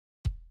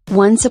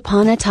Once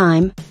upon a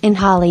time, in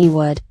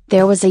Hollywood,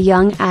 there was a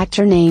young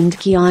actor named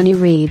Keanu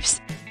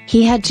Reeves.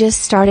 He had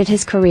just started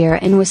his career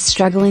and was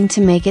struggling to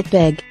make it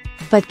big.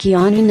 But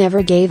Keanu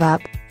never gave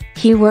up.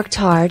 He worked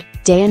hard,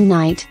 day and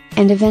night,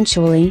 and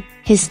eventually,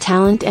 his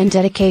talent and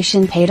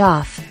dedication paid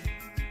off.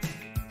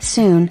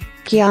 Soon,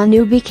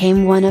 Keanu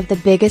became one of the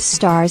biggest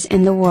stars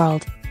in the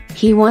world.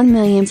 He won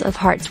millions of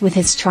hearts with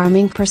his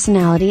charming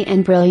personality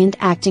and brilliant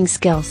acting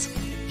skills.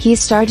 He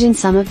starred in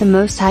some of the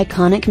most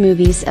iconic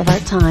movies of our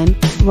time,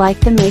 like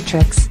The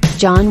Matrix,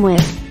 John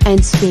Wick,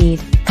 and Speed.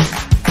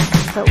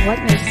 But what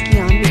makes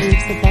Keanu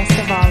Reeves the best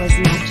of all is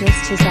not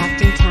just his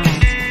acting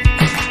talent.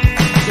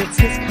 It's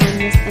his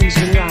kindness and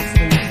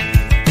generosity.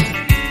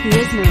 He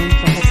is known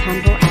for